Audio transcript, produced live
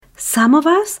Some of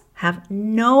us have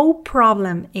no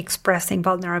problem expressing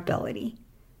vulnerability.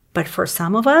 But for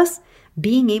some of us,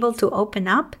 being able to open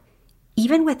up,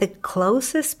 even with the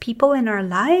closest people in our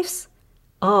lives,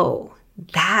 oh,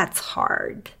 that's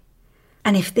hard.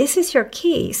 And if this is your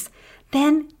case,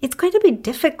 then it's going to be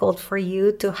difficult for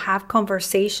you to have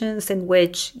conversations in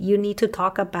which you need to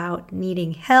talk about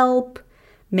needing help,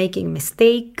 making a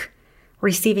mistake,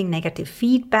 receiving negative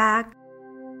feedback.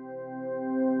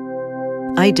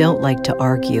 I don't like to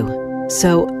argue,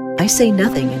 so I say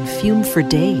nothing and fume for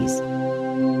days.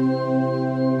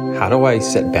 How do I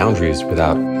set boundaries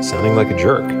without sounding like a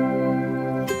jerk?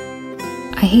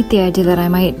 I hate the idea that I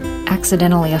might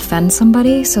accidentally offend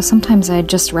somebody, so sometimes I'd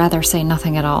just rather say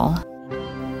nothing at all.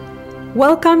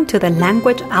 Welcome to the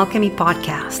Language Alchemy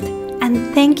Podcast,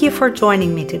 and thank you for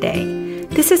joining me today.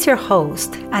 This is your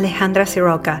host, Alejandra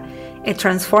Siroca, a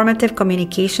transformative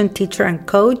communication teacher and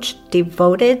coach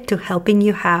devoted to helping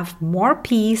you have more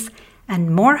peace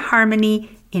and more harmony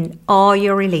in all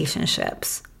your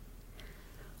relationships.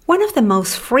 One of the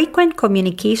most frequent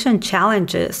communication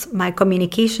challenges my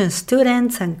communication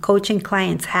students and coaching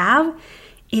clients have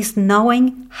is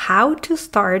knowing how to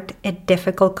start a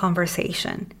difficult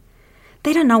conversation.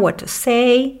 They don't know what to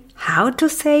say, how to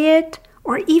say it,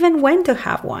 or even when to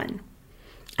have one.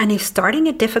 And if starting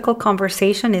a difficult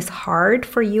conversation is hard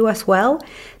for you as well,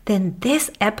 then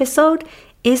this episode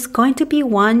is going to be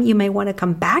one you may want to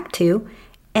come back to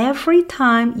every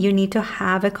time you need to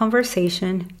have a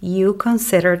conversation you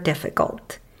consider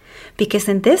difficult. Because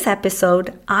in this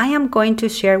episode, I am going to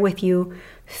share with you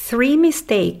 3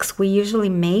 mistakes we usually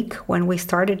make when we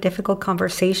start a difficult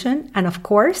conversation. And of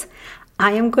course,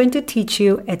 I am going to teach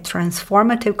you a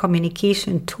transformative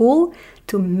communication tool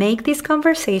to make these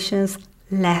conversations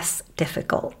less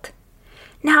difficult.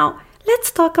 Now,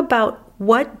 let's talk about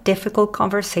what difficult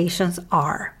conversations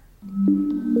are.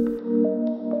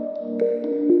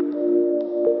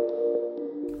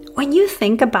 When you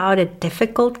think about a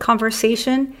difficult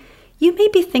conversation, you may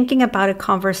be thinking about a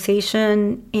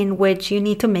conversation in which you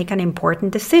need to make an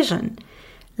important decision,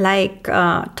 like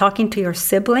talking to your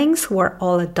siblings who are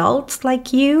all adults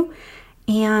like you,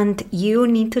 and you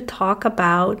need to talk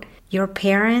about your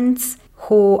parents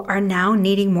who are now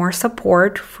needing more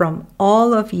support from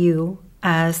all of you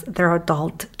as their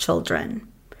adult children.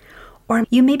 Or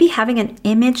you may be having an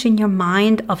image in your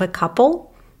mind of a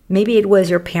couple, maybe it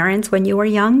was your parents when you were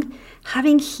young,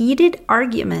 having heated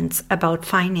arguments about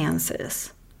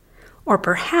finances. Or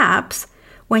perhaps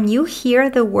when you hear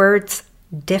the words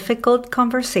difficult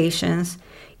conversations,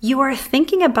 you are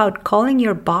thinking about calling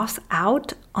your boss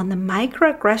out on the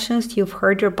microaggressions you've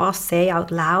heard your boss say out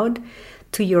loud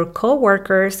to your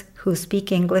coworkers who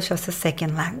speak English as a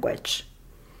second language.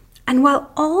 And while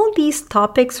all these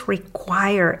topics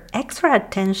require extra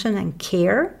attention and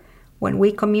care when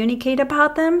we communicate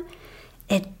about them,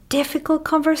 a difficult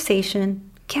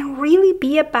conversation can really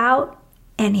be about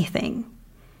anything.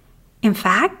 In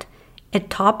fact, a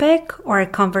topic or a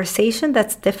conversation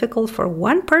that's difficult for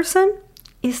one person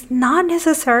is not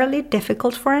necessarily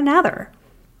difficult for another.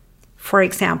 For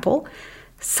example,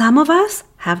 some of us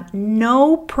have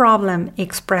no problem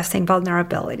expressing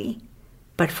vulnerability.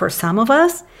 But for some of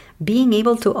us, being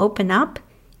able to open up,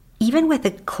 even with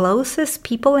the closest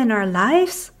people in our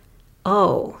lives,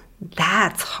 oh,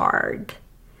 that's hard.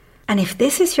 And if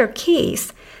this is your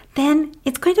case, then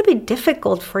it's going to be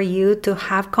difficult for you to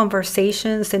have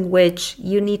conversations in which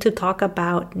you need to talk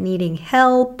about needing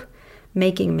help,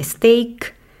 making a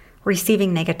mistake,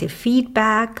 receiving negative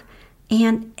feedback.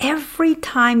 And every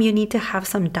time you need to have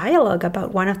some dialogue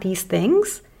about one of these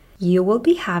things, you will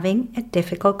be having a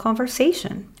difficult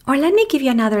conversation. Or let me give you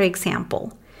another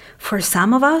example. For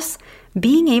some of us,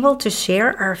 being able to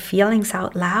share our feelings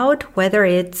out loud, whether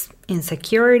it's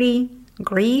insecurity,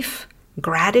 grief,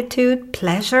 gratitude,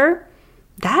 pleasure,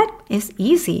 that is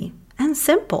easy and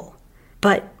simple.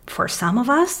 But for some of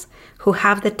us who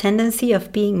have the tendency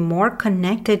of being more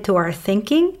connected to our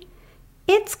thinking,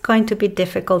 it's going to be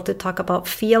difficult to talk about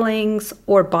feelings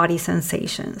or body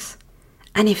sensations.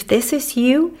 And if this is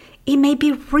you, it may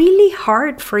be really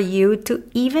hard for you to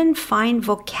even find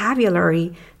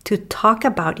vocabulary to talk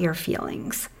about your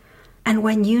feelings. And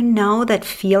when you know that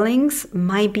feelings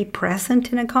might be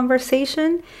present in a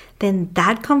conversation, then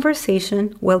that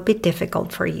conversation will be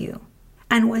difficult for you.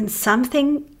 And when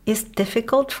something is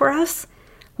difficult for us,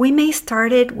 we may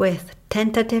start it with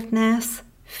tentativeness,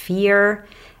 fear,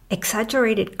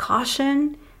 exaggerated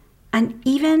caution, and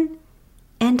even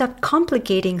end up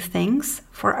complicating things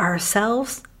for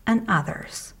ourselves and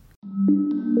others.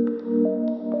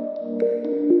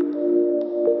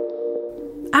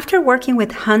 After working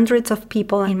with hundreds of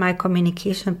people in my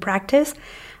communication practice,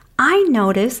 I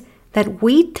noticed that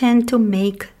we tend to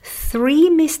make 3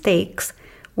 mistakes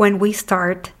when we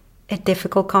start a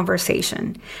difficult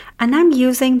conversation. And I'm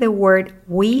using the word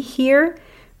we here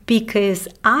because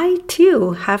I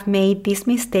too have made these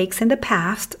mistakes in the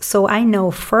past, so I know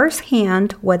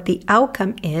firsthand what the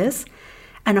outcome is.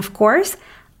 And of course,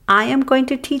 I am going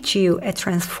to teach you a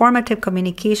transformative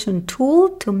communication tool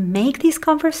to make these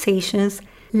conversations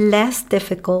less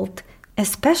difficult,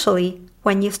 especially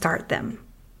when you start them.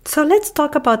 So let's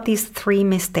talk about these 3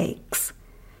 mistakes.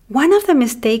 One of the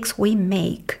mistakes we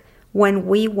make when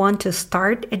we want to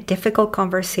start a difficult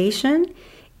conversation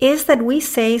is that we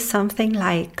say something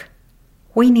like,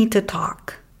 "We need to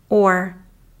talk," or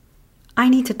 "I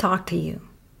need to talk to you."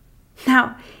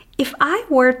 Now, if I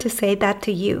were to say that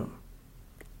to you,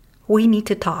 "We need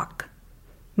to talk,"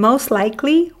 most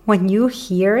likely when you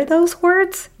hear those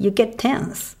words, you get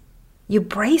tense. You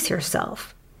brace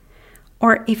yourself.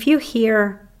 Or if you hear,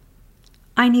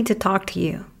 "I need to talk to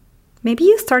you," maybe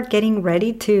you start getting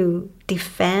ready to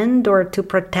defend or to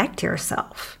protect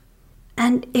yourself.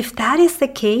 And if that is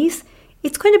the case,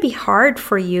 it's going to be hard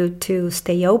for you to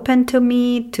stay open to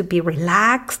me, to be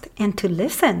relaxed, and to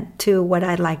listen to what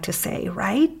I'd like to say,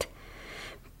 right?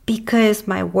 Because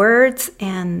my words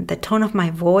and the tone of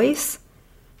my voice,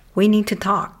 "We need to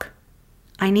talk.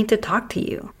 I need to talk to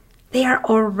you." They are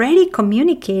already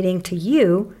communicating to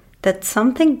you that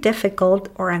something difficult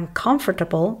or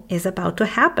uncomfortable is about to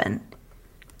happen.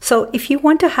 So if you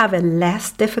want to have a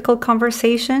less difficult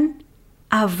conversation,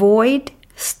 avoid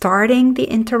starting the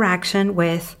interaction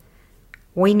with,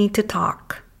 "We need to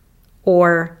talk,"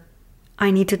 or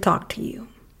 "I need to talk to you."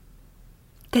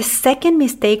 The second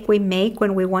mistake we make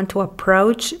when we want to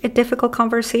approach a difficult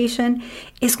conversation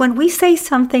is when we say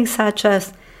something such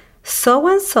as,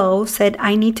 "So-and-so said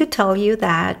I need to tell you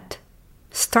that."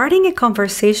 Starting a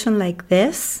conversation like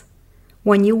this,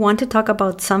 when you want to talk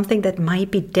about something that might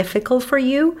be difficult for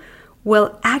you,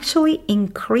 will actually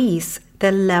increase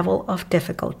the level of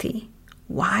difficulty.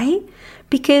 Why?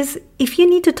 Because if you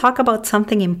need to talk about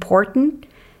something important,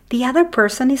 the other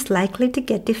person is likely to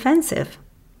get defensive.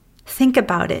 Think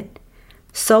about it.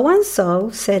 So-and-so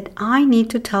said, "I need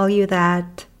to tell you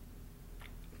that."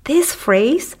 This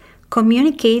phrase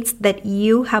communicates that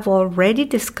you have already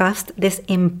discussed this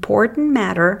important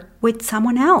matter with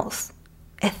someone else,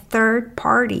 a third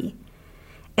party.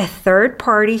 A third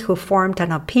party who formed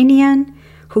an opinion,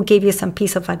 who gave you some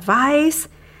piece of advice,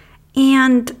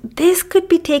 and this could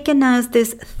be taken as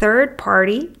this third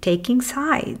party taking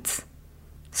sides.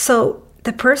 So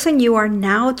the person you are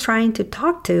now trying to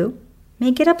talk to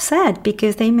may get upset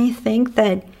because they may think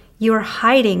that you're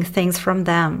hiding things from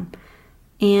them.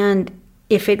 And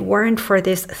if it weren't for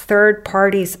this third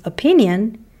party's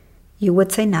opinion, you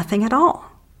would say nothing at all.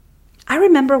 I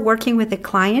remember working with a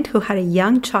client who had a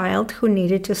young child who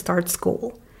needed to start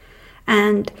school.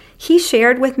 And he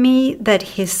shared with me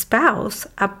that his spouse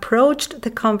approached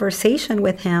the conversation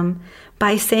with him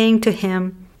by saying to him,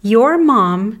 "Your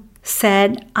mom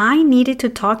said I needed to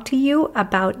talk to you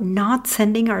about not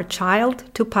sending our child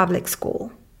to public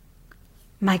school."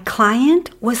 My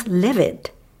client was livid.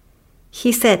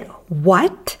 He said,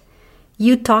 "What?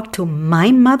 You talked to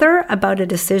my mother about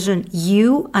a decision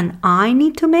you and I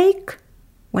need to make?"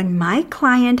 When my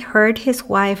client heard his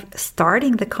wife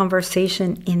starting the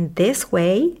conversation in this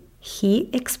way, he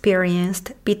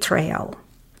experienced betrayal.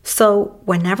 So,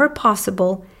 whenever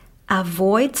possible,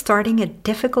 avoid starting a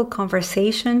difficult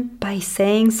conversation by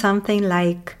saying something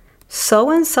like,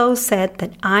 "So-and-so said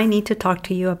that I need to talk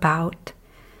to you about."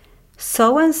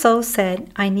 "So-and-so said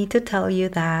I need to tell you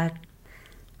that."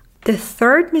 The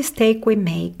third mistake we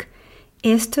make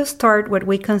is to start what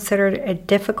we consider a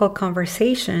difficult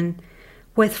conversation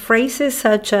with phrases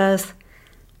such as,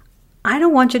 "I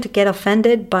don't want you to get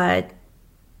offended, but,"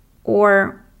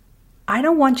 or "I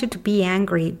don't want you to be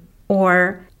angry,"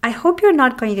 or "I hope you're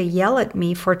not going to yell at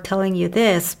me for telling you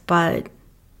this, but."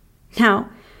 Now,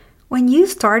 when you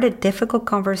start a difficult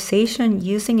conversation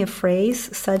using a phrase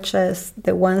such as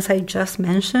the ones I just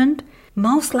mentioned,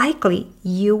 most likely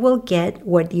you will get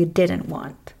what you didn't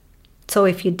want. So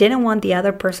if you didn't want the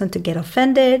other person to get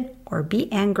offended or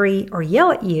be angry or yell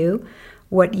at you,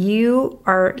 what you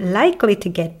are likely to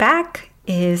get back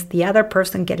is the other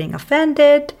person getting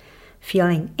offended,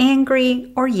 feeling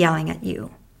angry, or yelling at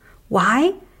you.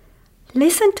 Why?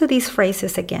 Listen to these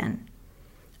phrases again.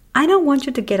 "I don't want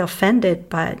you to get offended,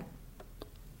 but."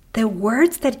 The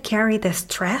words that carry the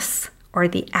stress or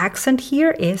the accent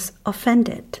here is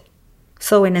offended.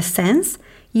 So in a sense,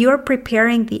 you're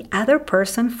preparing the other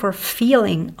person for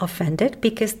feeling offended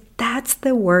because that's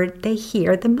the word they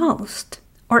hear the most.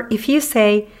 Or if you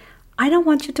say, I don't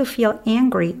want you to feel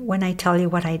angry when I tell you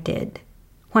what I did.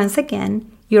 Once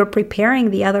again, you're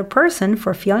preparing the other person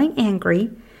for feeling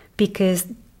angry because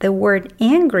the word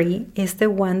angry is the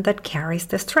one that carries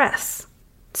the stress.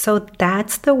 So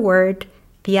that's the word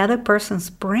the other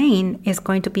person's brain is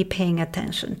going to be paying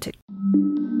attention to.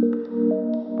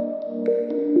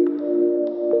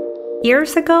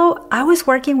 Years ago, I was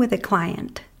working with a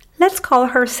client. Let's call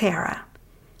her Sarah.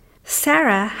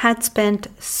 Sarah had spent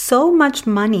so much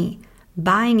money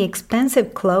buying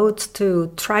expensive clothes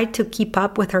to try to keep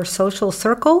up with her social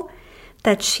circle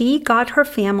that she got her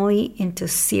family into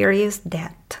serious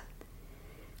debt.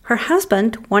 Her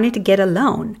husband wanted to get a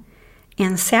loan,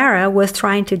 and Sarah was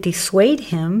trying to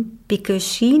dissuade him because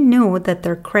she knew that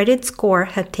their credit score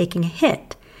had taken a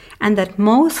hit and that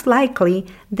most likely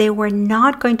they were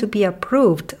not going to be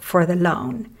approved for the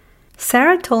loan.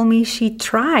 Sarah told me she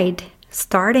tried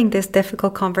starting this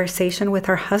difficult conversation with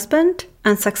her husband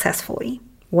unsuccessfully.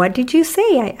 What did you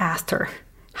say? I asked her.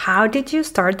 How did you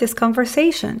start this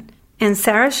conversation? And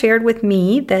Sarah shared with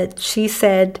me that she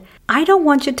said, I don't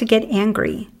want you to get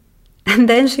angry. And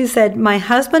then she said, my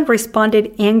husband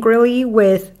responded angrily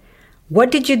with,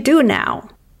 what did you do now?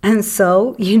 And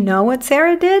so, you know what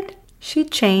Sarah did? She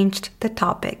changed the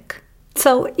topic.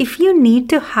 So if you need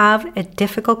to have a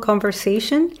difficult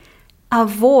conversation,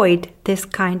 avoid this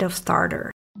kind of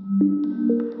starter.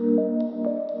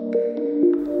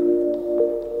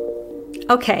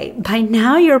 Okay, by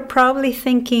now you're probably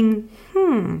thinking,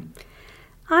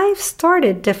 I've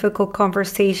started difficult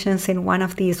conversations in one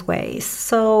of these ways,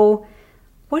 so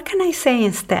what can I say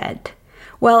instead?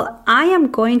 Well, I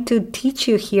am going to teach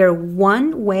you here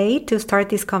one way to start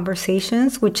these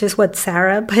conversations, which is what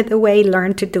Sarah, by the way,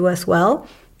 learned to do as well.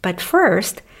 But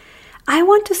first, I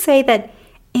want to say that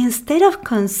instead of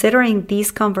considering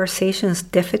these conversations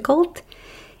difficult,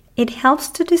 it helps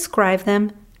to describe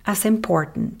them as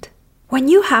important. When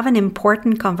you have an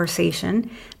important conversation,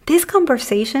 this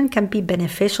conversation can be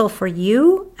beneficial for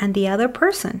you and the other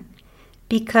person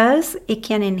because it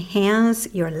can enhance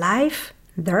your life,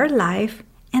 their life,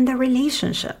 and the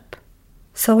relationship.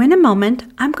 So in a moment,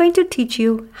 I'm going to teach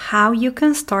you how you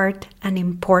can start an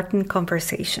important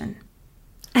conversation.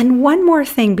 And one more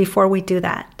thing before we do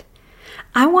that.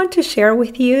 I want to share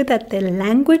with you that the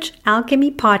Language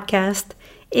Alchemy podcast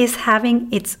is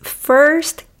having its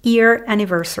first year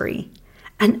anniversary.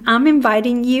 And I'm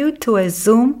inviting you to a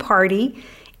Zoom party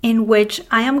in which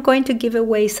I am going to give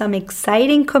away some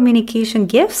exciting communication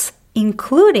gifts,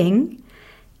 including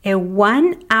a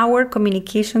 1-hour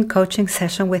communication coaching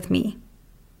session with me.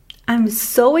 I'm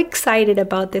so excited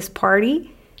about this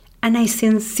party, and I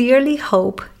sincerely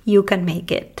hope you can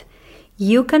make it.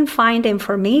 You can find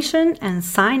information and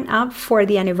sign up for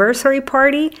the anniversary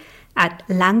party at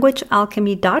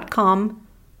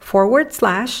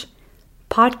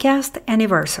languagealchemy.com/podcast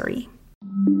anniversary.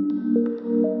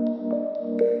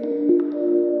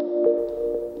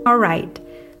 All right,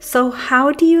 so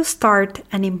how do you start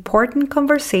an important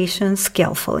conversation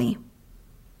skillfully?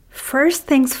 First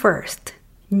things first,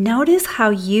 notice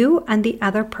how you and the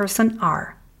other person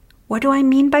are. What do I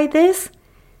mean by this?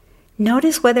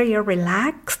 Notice whether you're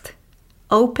relaxed,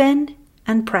 open,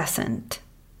 and present.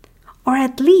 Or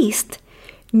at least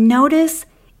notice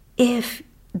if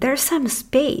there's some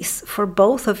space for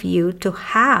both of you to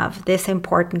have this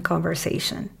important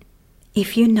conversation.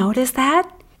 If you notice that,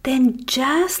 then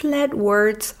just let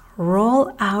words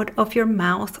roll out of your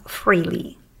mouth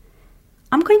freely.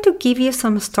 I'm going to give you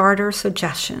some starter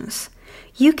suggestions.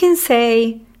 You can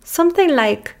say something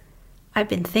like, I've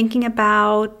been thinking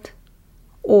about,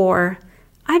 or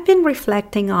I've been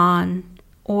reflecting on,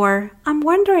 or I'm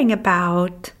wondering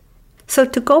about. So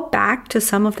to go back to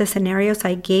some of the scenarios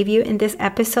I gave you in this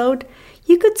episode,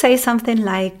 you could say something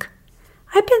like,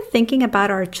 I've been thinking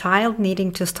about our child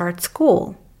needing to start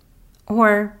school.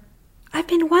 Or, I've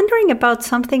been wondering about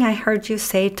something I heard you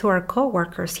say to our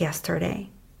coworkers yesterday.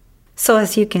 So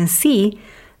as you can see,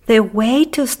 the way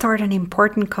to start an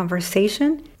important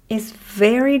conversation is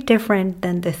very different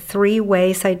than the 3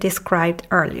 ways I described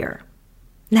earlier.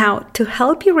 Now, to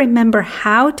help you remember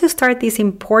how to start these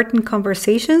important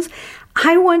conversations,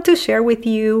 I want to share with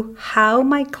you how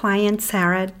my client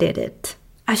Sarah did it.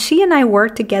 As she and I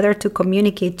worked together to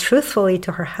communicate truthfully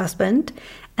to her husband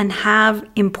and have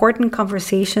important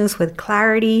conversations with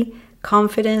clarity,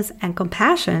 confidence, and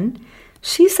compassion,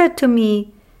 she said to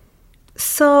me,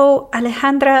 so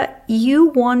Alejandra, you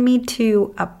want me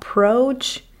to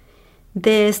approach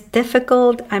this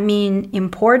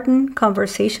important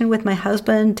conversation with my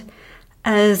husband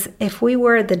as if we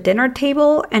were at the dinner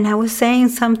table and I was saying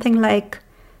something like,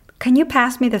 "Can you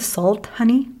pass me the salt,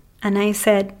 honey?" And I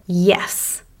said,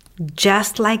 "Yes,"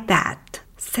 just like that.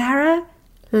 Sarah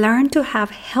learned to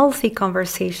have healthy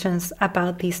conversations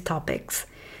about these topics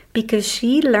because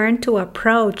she learned to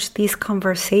approach these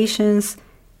conversations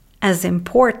as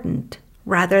important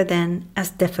rather than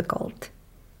as difficult.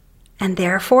 And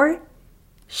therefore,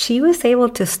 she was able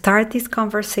to start these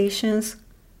conversations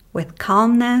with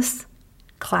calmness,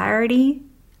 clarity,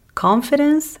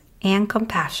 confidence, and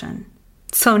compassion.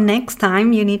 So next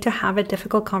time you need to have a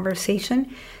difficult conversation,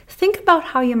 think about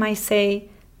how you might say,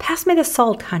 "Pass me the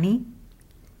salt, honey."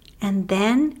 And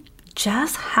then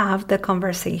just have the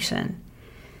conversation.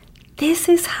 This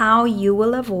is how you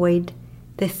will avoid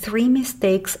the 3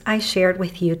 mistakes I shared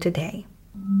with you today.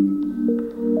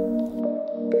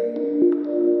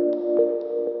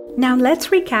 Now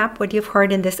let's recap what you've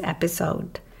heard in this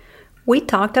episode. We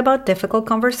talked about difficult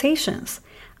conversations.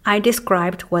 I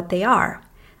described what they are.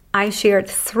 I shared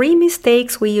 3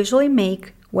 mistakes we usually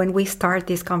make when we start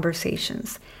these conversations.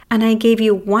 And I gave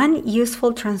you 1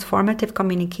 useful transformative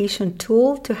communication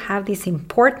tool to have these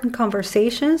important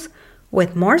conversations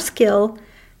with more skill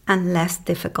and less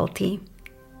difficulty.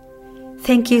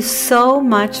 Thank you so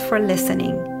much for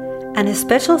listening. And a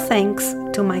special thanks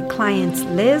to my clients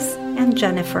Liz and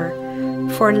Jennifer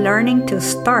for learning to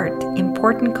start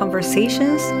important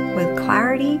conversations with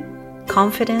clarity,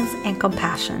 confidence, and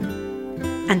compassion.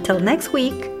 Until next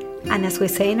week, and as we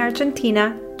say in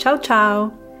Argentina, ciao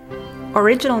ciao.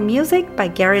 Original music by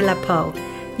Gary LaPoe.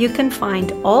 You can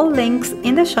find all links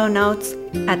in the show notes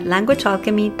at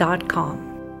languagealchemy.com.